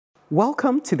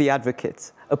Welcome to The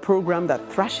Advocate, a program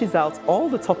that thrashes out all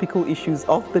the topical issues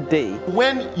of the day.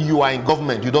 When you are in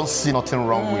government, you don't see nothing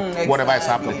wrong with whatever is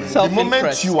happening. The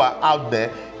moment you are out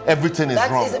there, everything is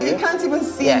wrong. You can't even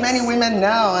see many women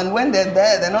now, and when they're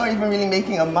there, they're not even really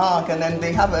making a mark, and then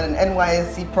they have an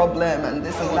NYSC problem and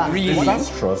this and that. Really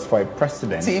disastrous for a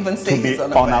president to even say to be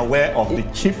unaware of the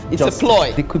chief justice. It's a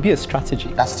ploy. It could be a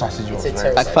strategy. That strategy was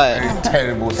very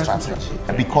terrible strategy.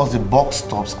 Because the buck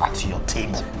stops at your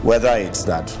table. Whether it's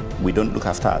that we don't look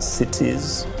after our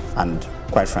cities, and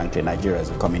quite frankly, Nigeria is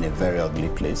becoming a very ugly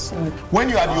place. When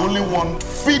you are the only one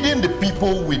feeding the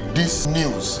people with this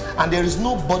news and there is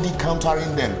nobody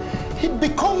countering them, it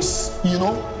becomes, you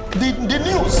know, the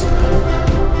news.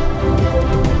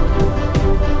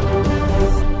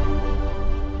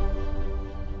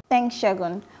 Thanks,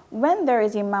 Shegun. When there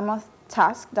is a mammoth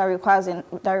task that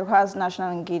requires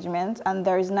national engagement and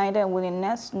there is neither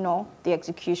willingness nor the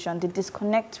execution, the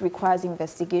disconnect requires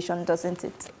investigation, doesn't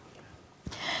it?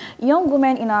 Young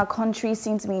women in our country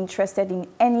seem to be interested in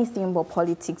anything but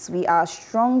politics. We are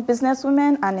strong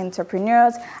businesswomen and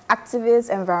entrepreneurs,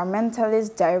 activists,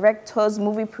 environmentalists, directors,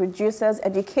 movie producers,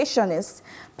 educationists,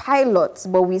 pilots,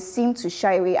 but we seem to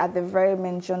shy away at the very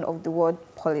mention of the word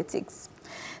politics.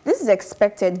 This is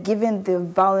expected given the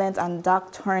violent and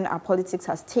dark turn our politics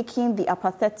has taken. The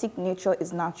apathetic nature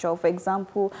is natural. For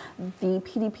example, the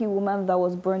PDP woman that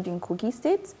was burned in Kogi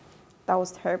State, that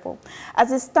was terrible.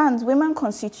 As it stands, women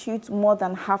constitute more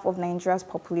than half of Nigeria's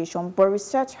population, but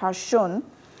research has shown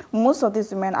most of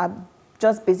these women are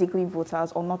just basically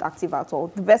voters or not active at all.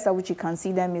 The best at which you can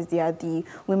see them is they are the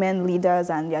women leaders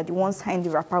and they are the ones behind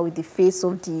the wrapper with the face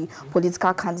of the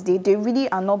political candidate. They really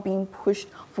are not being pushed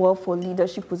for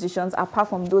leadership positions apart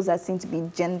from those that seem to be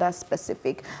gender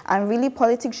specific. And really,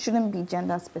 politics shouldn't be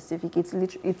gender specific.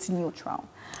 It's neutral.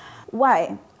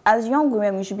 Why? As young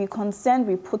women, we should be concerned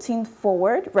with putting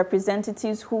forward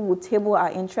representatives who would table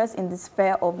our interests in the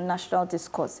sphere of national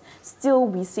discourse. Still,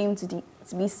 we seem to be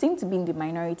in the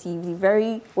minority, the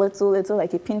very little,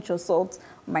 like a pinch of salt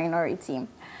minority.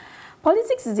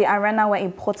 Politics is the arena where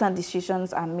important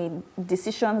decisions are made,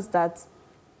 decisions that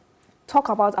talk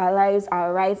about our lives,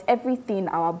 our rights, everything,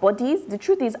 our bodies. The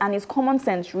truth is, and it's common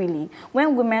sense really,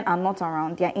 when women are not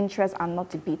around, their interests are not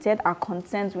debated, our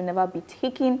concerns will never be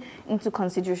taken into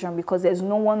consideration because there's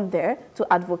no one there to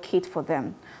advocate for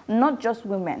them. Not just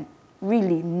women,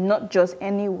 really, not just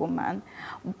any woman,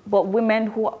 but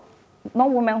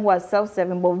not women who are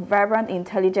self-serving, but vibrant,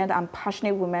 intelligent, and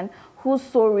passionate women whose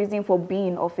sole reason for being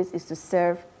in office is to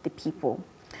serve the people.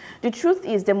 The truth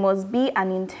is, there must be an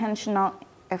intentional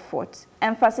effort,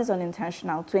 emphasis on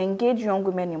intentional, to engage young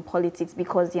women in politics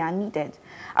because they are needed.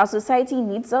 Our society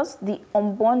needs us, the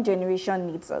unborn generation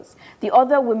needs us, the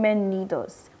other women need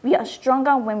us. We are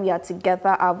stronger when we are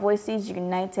together, our voices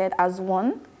united as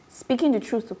one, speaking the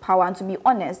truth to power. And to be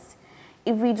honest,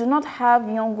 if we do not have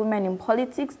young women in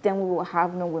politics, then we will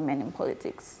have no women in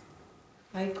politics.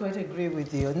 I quite agree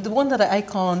with you. And the one that I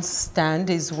can't stand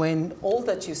is when all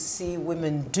that you see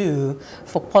women do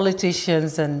for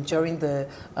politicians and during the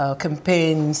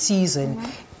campaign season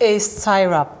is tie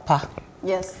wrapper.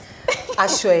 Yes.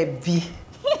 Ashwebi.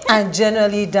 And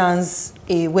generally dance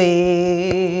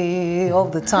away all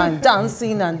the time,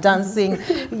 dancing and dancing.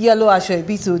 Yellow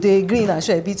ashwebi today, green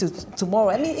ashwebi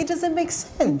tomorrow. I mean, it doesn't make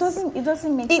sense. It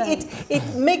doesn't make sense. It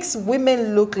makes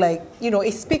women look like, you know,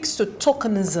 it speaks to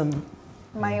tokenism.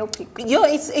 Myopic. You know,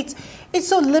 it's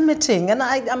so limiting, and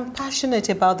I'm passionate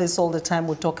about this all the time.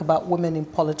 We talk about women in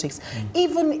politics.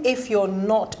 Even if you're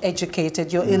not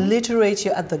educated, you're illiterate,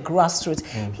 you're at the grassroots,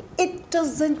 it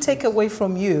doesn't take away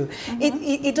from you.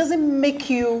 It doesn't make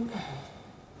you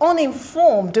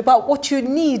uninformed about what you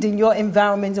need in your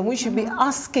environment, and we should be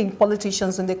asking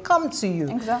politicians when they come to you.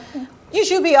 Exactly. You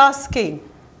should be asking,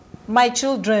 my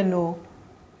children,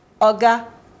 Oga,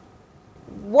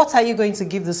 what are you going to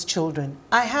give these children?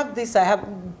 I have this, I have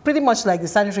pretty much like the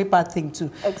sanitary pad thing too.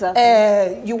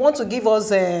 Exactly. You want to give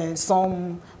us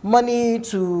some money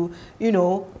to, you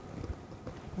know,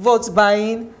 vote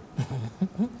buying,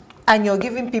 and you're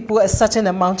giving people a certain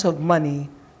amount of money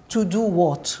to do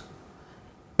what?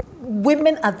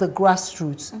 Women at the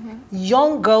grassroots,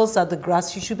 young girls at the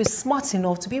grassroots should be smart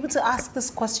enough to be able to ask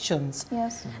these questions.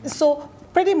 Yes. So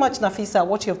pretty much, Nafisa,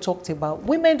 what you have talked about,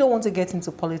 women don't want to get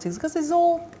into politics because it's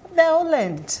all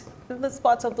violent in this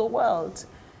part of the world.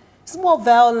 It's more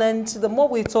violent. The more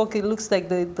we talk, it looks like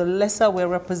the lesser we're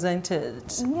represented.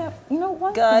 Yeah, you know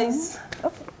what, guys?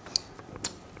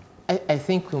 I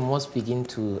think we must begin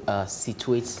to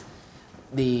situate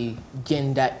the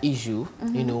gender issue,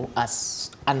 you know,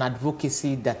 as an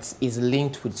advocacy that is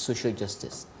linked with social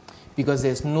justice. because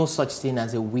there's no such thing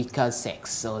as a weaker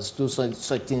sex, or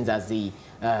such things as the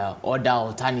other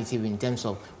alternative in terms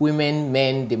of women,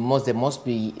 men. There must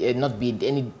be not be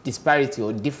any disparity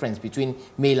or difference between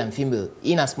male and female,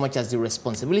 in as much as the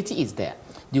responsibility is there,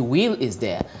 the will is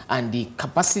there, and the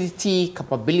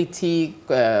capability,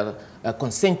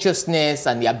 conscientiousness,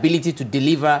 and the ability to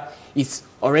deliver is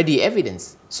already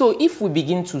evidence. So if we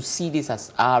begin to see this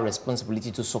as our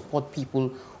responsibility to support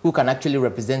people who can actually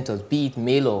represent us, be it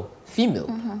male or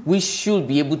female, we should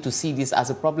be able to see this as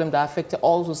a problem that affects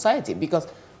all society. Because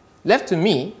left to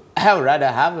me, I would rather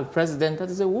have a president that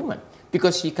is a woman,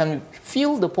 because she can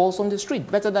feel the pulse on the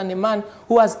street better than a man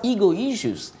who has ego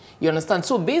issues. You understand?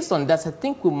 So based on that, I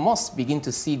think we must begin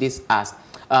to see this as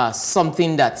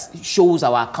something that shows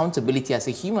our accountability as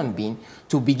a human being,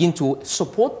 to begin to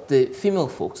support the female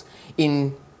folks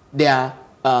in their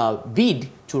bid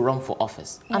to run for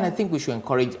office. Yeah. And I think we should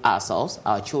encourage ourselves,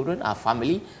 our children, our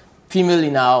family, female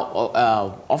in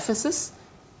our offices,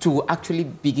 to actually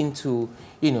begin to,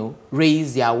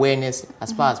 raise their awareness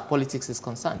as far as politics is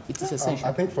concerned. It is essential.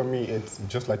 I think for me, it's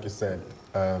just like you said,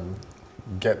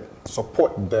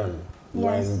 support them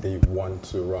when they want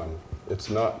to run. It's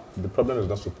not, the problem is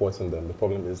not supporting them. The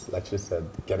problem is, like you said,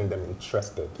 getting them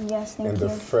interested in the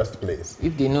first place.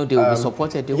 If they know they will be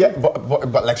supported, they will.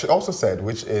 But like she also said,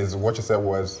 which is what you said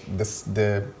was this,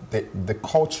 the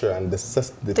culture and the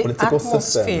political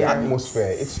system, the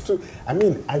atmosphere. It's too, I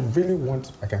mean, I really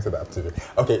want, I can't say that to you.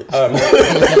 Okay.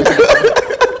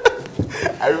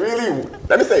 I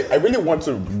really want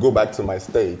to go back to my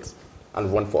state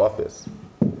and run for office,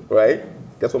 right?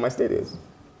 Guess what my state is?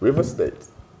 River State.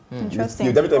 Interesting.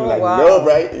 You're definitely no,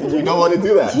 right? You don't want to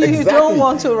do that. You don't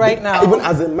want to right now. Even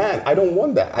as a man, I don't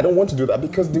want that. I don't want to do that,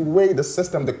 because the way the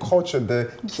system, the culture, the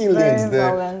killings,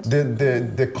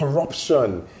 the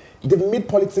corruption, they've made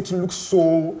politics look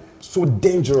so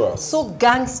dangerous. So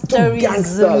gangsterism.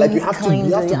 Gangster. Like you have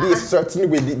to be a certain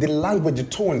way. The language, the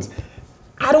tones.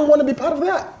 I don't want to be part of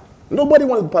that. Nobody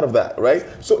wants to be part of that, right?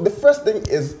 So the first thing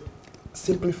is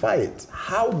simplify it.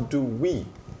 How do we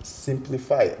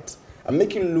simplify it and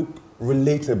make it look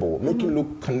relatable, make it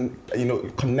look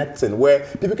connecting, where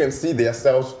people can see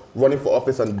themselves running for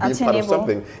office and being part of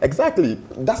something. Exactly.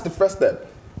 That's the first step.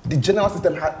 The general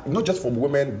system, not just for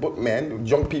women but men,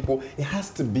 young people, it has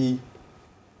to be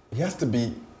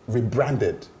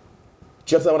rebranded. Do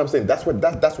you understand what I'm saying? That's what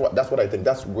I think.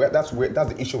 That's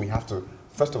the issue we have to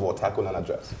first of all tackle and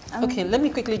address. Okay, let me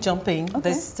quickly jump in. Okay.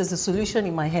 There's a solution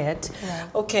in my head. Yeah.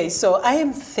 Okay, so I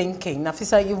am thinking,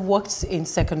 Nafisa, you've worked in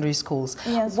secondary schools.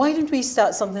 Yes. Why don't we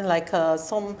start something like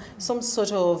some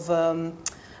sort of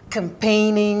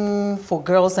campaigning for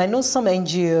girls? I know some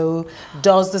NGO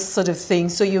does this sort of thing.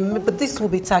 So but this will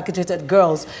be targeted at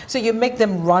girls. So you make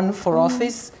them run for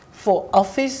office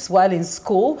while in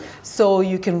school, so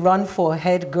you can run for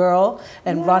head girl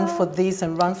and run for this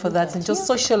and run for that and just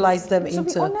socialize them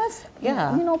into. To be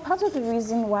honest, part of the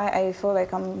reason why I feel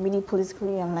like I'm really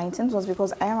politically enlightened was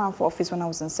because I ran for office when I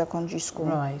was in secondary school.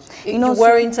 Right. You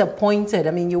weren't appointed.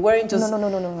 I mean, you weren't just.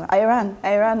 No. I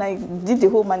ran. I did the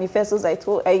whole manifestos. Shared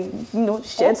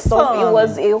stuff. It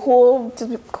was a whole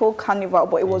typical carnival,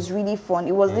 but it was really fun.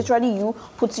 It was literally you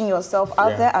putting yourself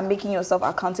out there and making yourself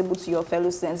accountable to your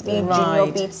fellow students. Be it junior,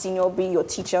 be it senior, be your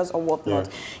teachers or whatnot.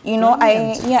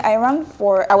 I ran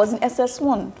for, I was in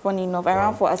SS1, funny enough. I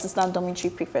ran for assistant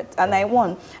dormitory prefect and I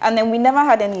won. And then we never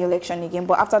had any election again,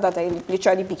 but after that I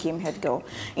literally became head girl.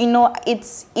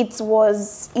 It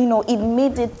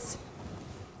made it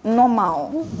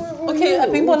normal. Okay,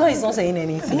 Bimbola is not saying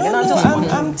anything.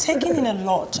 I'm taking in a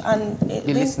lot. And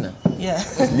the listener. Yeah.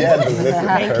 Yeah, the listener.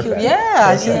 Thank you.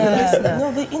 Yeah, she's the listener.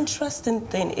 No, the interesting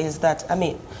thing is that,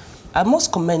 I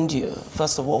must commend you,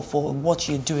 first of all, for what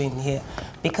you're doing here.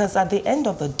 Because at the end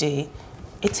of the day,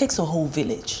 it takes a whole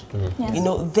village.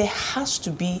 Yes. There has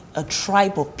to be a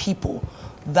tribe of people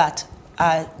that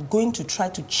are going to try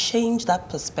to change that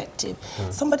perspective.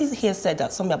 Somebody here said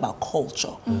that something about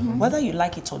culture, whether you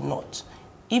like it or not.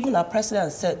 Even our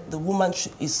president said the woman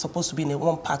is supposed to be in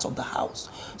one part of the house.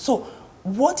 So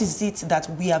what is it that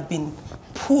we have been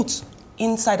put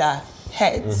inside our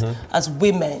heads as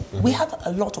women? We have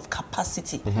a lot of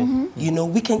capacity. We're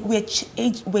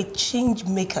change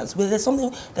makers.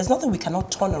 There's nothing we cannot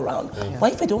turn around.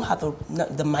 But if we don't have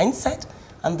the mindset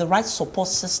and the right support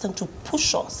system to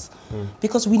push us,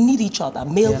 because we need each other,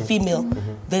 male, female,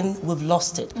 then we've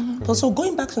lost it. So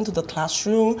going back into the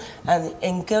classroom and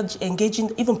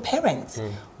engaging even parents,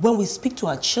 when we speak to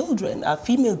our children, our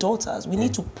female daughters, we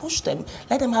need to push them,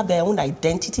 let them have their own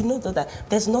identity, know that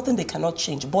there's nothing they cannot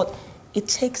change. But it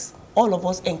takes all of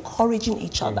us encouraging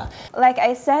each other. Like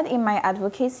I said in my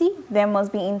advocacy, there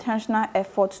must be intentional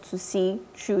effort to see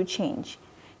true change.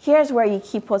 Here's where you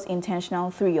keep us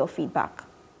intentional through your feedback.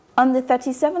 On the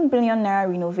 37 billion naira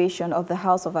renovation of the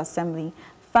House of Assembly,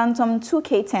 Phantom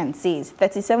 2K10 says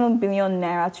 37 billion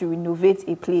naira to renovate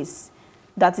a place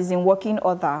that is in working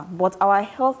order, but our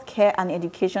healthcare and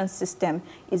education system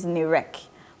is in a wreck.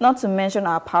 Not to mention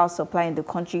our power supply in the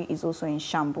country is also in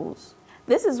shambles.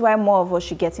 This is why more of us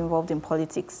should get involved in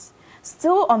politics.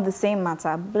 Still on the same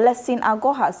matter, Blessing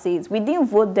Agoha says we didn't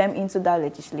vote them into that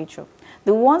legislature.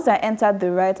 The ones that entered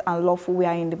the right and lawful way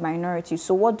are in the minority,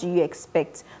 so what do you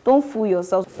expect? Don't fool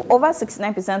yourselves. Over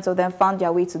 69% of them found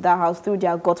their way to that house through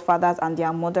their godfathers and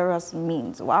their murderous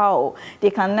means. Wow,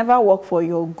 they can never work for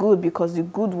your good because the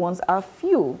good ones are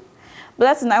few.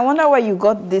 Blessing, I wonder where you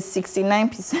got this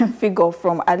 69% figure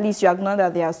from. At least you acknowledge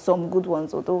that there are some good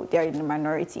ones, although they are in the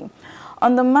minority.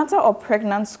 On the matter of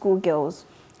pregnant schoolgirls,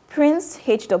 Prince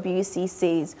HWC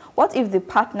says, what if the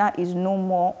partner is no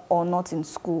more or not in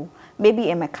school?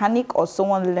 Maybe a mechanic or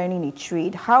someone learning a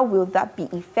trade. How will that be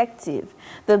effective?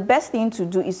 The best thing to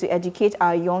do is to educate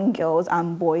our young girls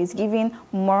and boys, giving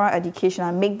moral education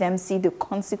and make them see the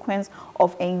consequence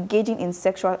of engaging in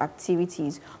sexual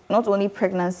activities, not only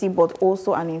pregnancy but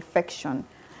also an infection.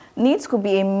 Needs could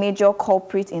be a major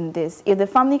culprit in this. If the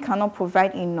family cannot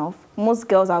provide enough, most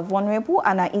girls are vulnerable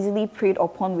and are easily preyed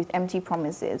upon with empty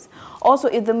promises. Also,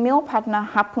 if the male partner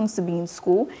happens to be in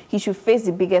school, he should face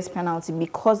the biggest penalty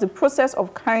because the process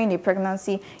of carrying a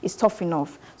pregnancy is tough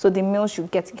enough. So the male should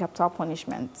get capital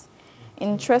punishment.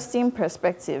 Interesting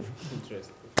perspective.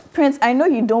 Interesting. Prince, I know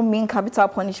you don't mean capital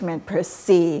punishment per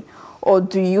se, or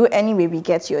do you? Anyway, we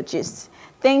get your gist.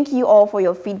 Thank you all for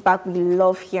your feedback. We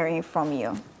love hearing from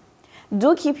you.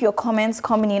 Do keep your comments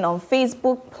coming in on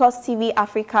Facebook, Plus TV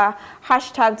Africa,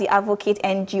 hashtag The Advocate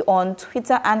NG on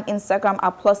Twitter and Instagram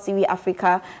at Plus TV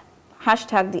Africa,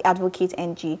 hashtag The Advocate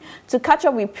NG. To catch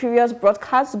up with previous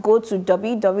broadcasts, go to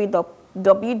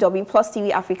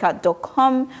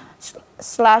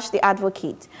www.plustvafrica.com/The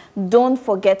Advocate. Don't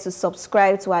forget to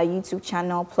subscribe to our YouTube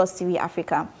channel, Plus TV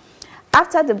Africa.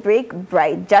 After the break,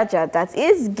 Bright Jaja, that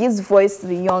is, gives voice to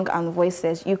the young and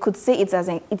voiceless. You could say it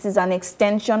is an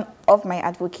extension of my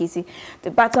advocacy. The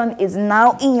baton is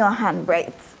now in your hand,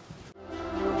 Bright.